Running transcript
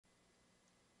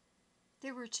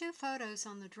There were two photos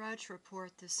on the Drudge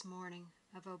Report this morning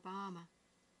of Obama,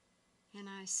 and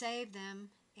I saved them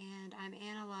and I'm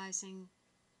analyzing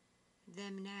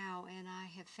them now, and I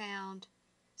have found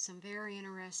some very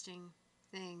interesting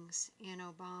things in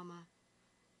Obama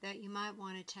that you might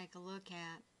want to take a look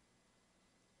at.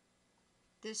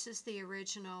 This is the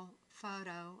original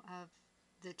photo of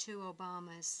the two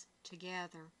Obamas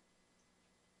together.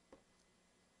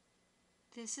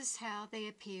 This is how they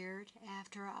appeared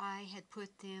after I had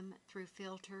put them through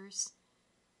filters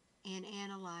and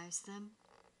analyzed them.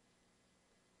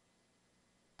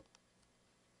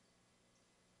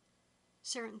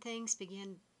 Certain things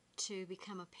begin to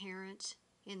become apparent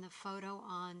in the photo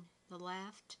on the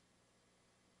left.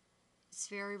 It's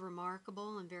very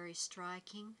remarkable and very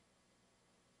striking.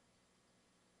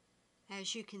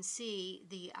 As you can see,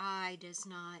 the eye does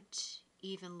not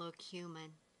even look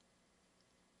human.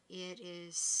 It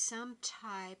is some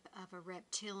type of a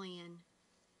reptilian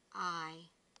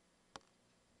eye.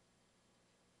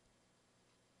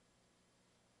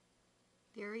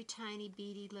 Very tiny,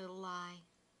 beady little eye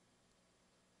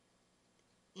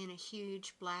in a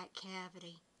huge black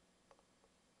cavity.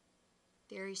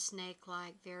 Very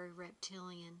snake-like, very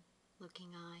reptilian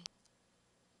looking eye.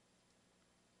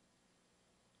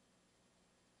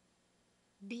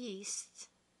 Beasts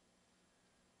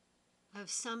of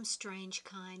some strange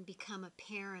kind become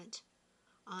apparent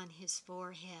on his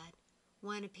forehead.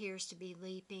 One appears to be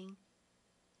leaping.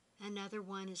 Another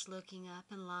one is looking up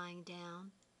and lying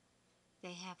down.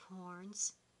 They have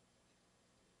horns.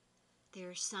 There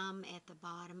are some at the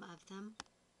bottom of them.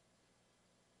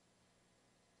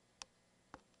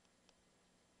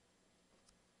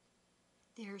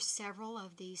 There are several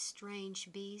of these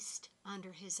strange beasts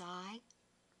under his eye,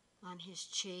 on his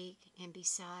cheek, and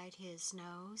beside his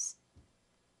nose.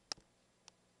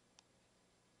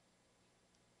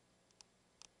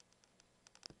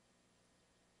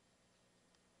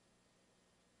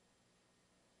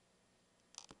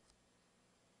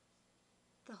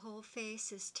 The whole face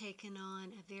has taken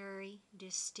on a very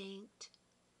distinct,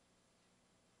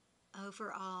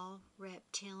 overall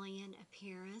reptilian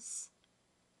appearance.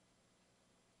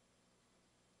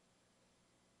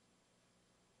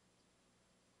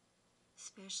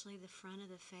 Especially the front of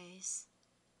the face.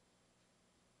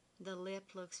 The lip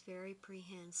looks very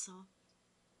prehensile.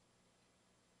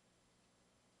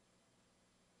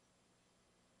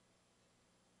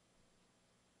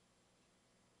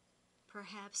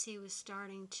 Perhaps he was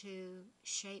starting to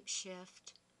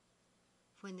shapeshift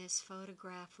when this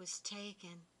photograph was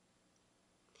taken.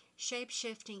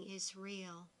 Shapeshifting is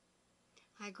real.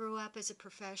 I grew up as a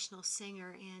professional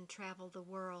singer and traveled the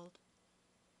world.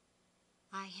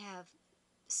 I have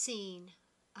seen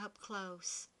up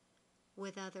close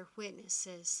with other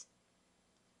witnesses,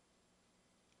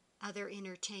 other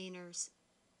entertainers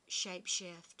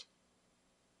shapeshift.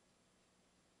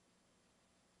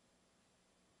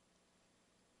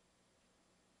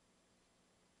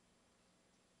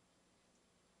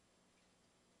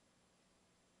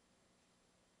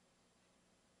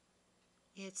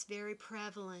 It's very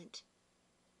prevalent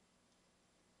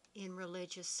in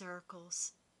religious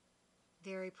circles,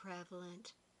 very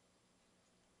prevalent.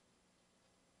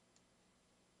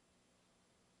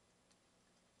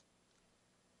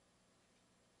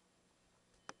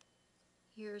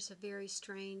 Here's a very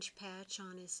strange patch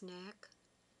on his neck.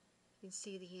 You can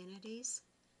see the entities.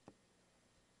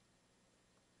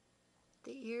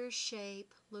 The ear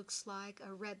shape looks like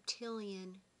a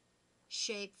reptilian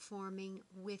shape forming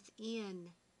within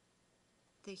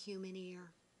the human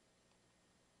ear.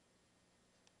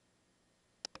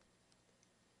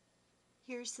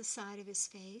 Here's the side of his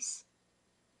face.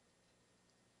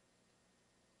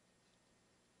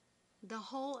 The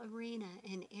whole arena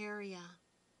and area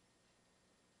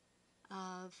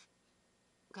of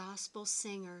gospel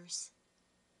singers,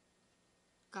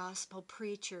 gospel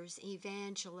preachers,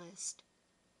 evangelists,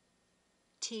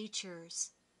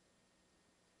 teachers,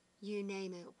 you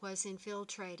name it, was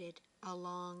infiltrated a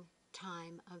long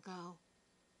time ago.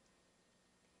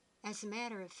 As a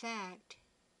matter of fact,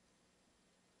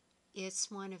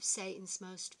 it's one of Satan's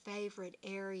most favorite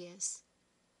areas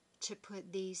to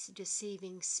put these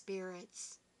deceiving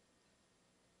spirits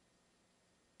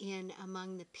in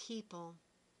among the people,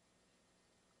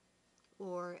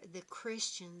 or the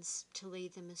Christians, to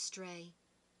lead them astray.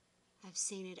 I've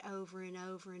seen it over and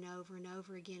over and over and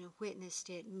over again, and witnessed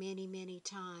it many, many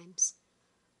times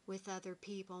with other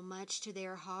people, much to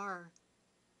their horror.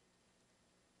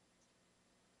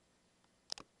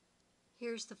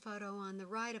 Here's the photo on the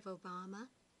right of Obama,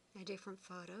 a different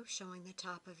photo showing the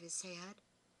top of his head.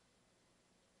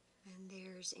 And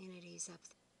there's entities up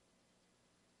there.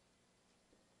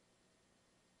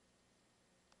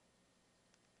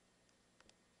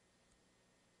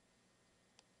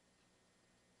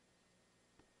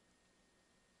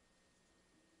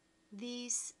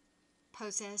 these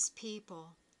possessed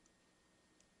people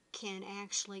can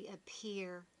actually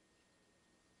appear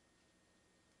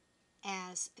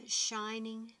as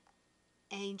shining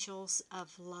angels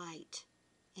of light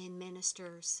and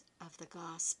ministers of the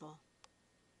gospel.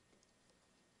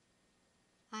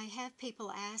 I have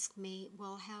people ask me,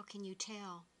 well, how can you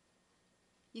tell?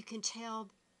 You can tell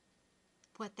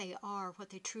what they are,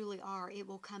 what they truly are. It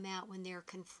will come out when they're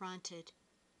confronted.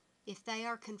 If they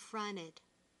are confronted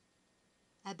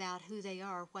about who they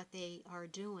are, what they are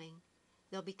doing,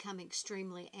 they'll become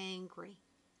extremely angry.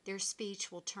 Their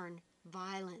speech will turn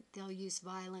violent. They'll use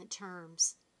violent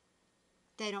terms.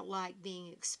 They don't like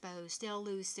being exposed. They'll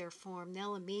lose their form.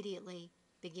 They'll immediately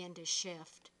begin to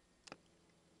shift.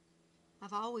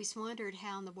 I've always wondered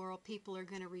how in the world people are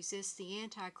going to resist the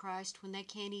Antichrist when they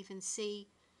can't even see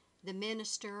the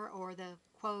minister or the,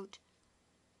 quote,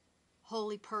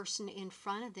 holy person in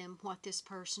front of them, what this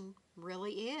person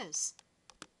really is.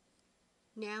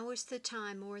 Now is the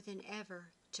time more than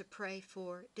ever to pray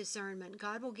for discernment.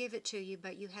 God will give it to you,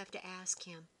 but you have to ask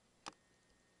Him.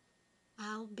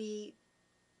 I'll be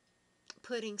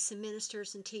putting some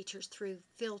ministers and teachers through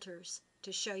filters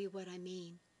to show you what I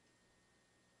mean.